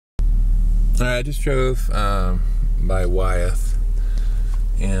Alright, I just drove by Wyeth,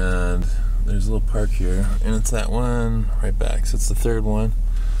 and there's a little park here, and it's that one right back. So it's the third one.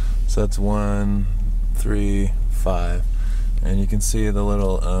 So that's 1, 3, 5, and you can see the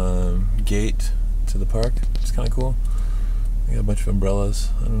little gate to the park. It's kind of cool. They got a bunch of umbrellas.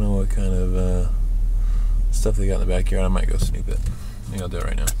 I don't know what kind of stuff they got in the backyard. I might go snoop it. I think I'll do it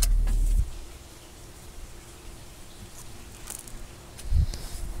right now.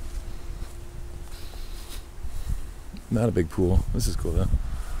 Not a big pool. This is cool though.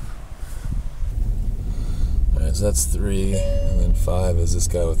 Alright, so that's 3, and then 5 is this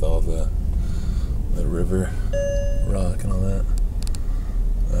guy with all the river rock and all that.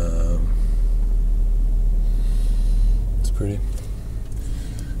 It's pretty.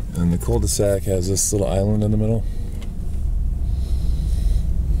 And the cul-de-sac has this little island in the middle.